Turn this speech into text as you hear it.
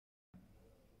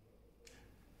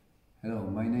Hello,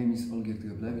 my name is Olgierd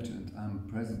Geblewicz and I'm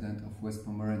President of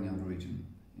Westpomeranian Region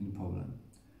in Poland.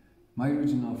 My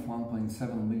region of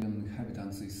 1.7 million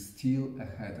inhabitants is still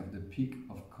ahead of the peak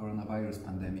of coronavirus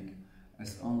pandemic,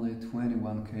 as only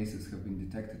 21 cases have been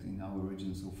detected in our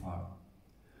region so far.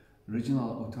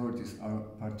 Regional authorities are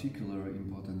particularly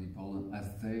important in Poland as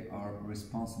they are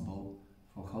responsible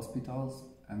for hospitals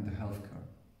and the healthcare.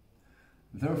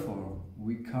 Therefore,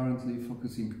 we are currently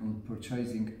focusing on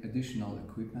purchasing additional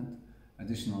equipment,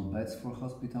 additional beds for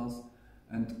hospitals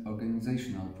and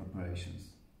organizational preparations.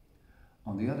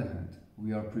 On the other hand,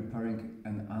 we are preparing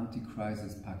an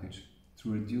anti-crisis package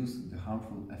to reduce the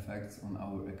harmful effects on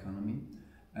our economy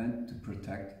and to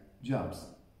protect jobs.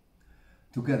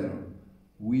 Together,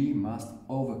 we must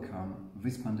overcome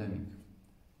this pandemic.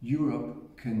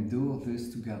 Europe can do this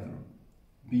together.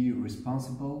 Be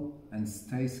responsible and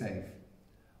stay safe.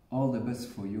 All the best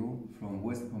for you from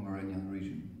West Pomeranian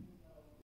region.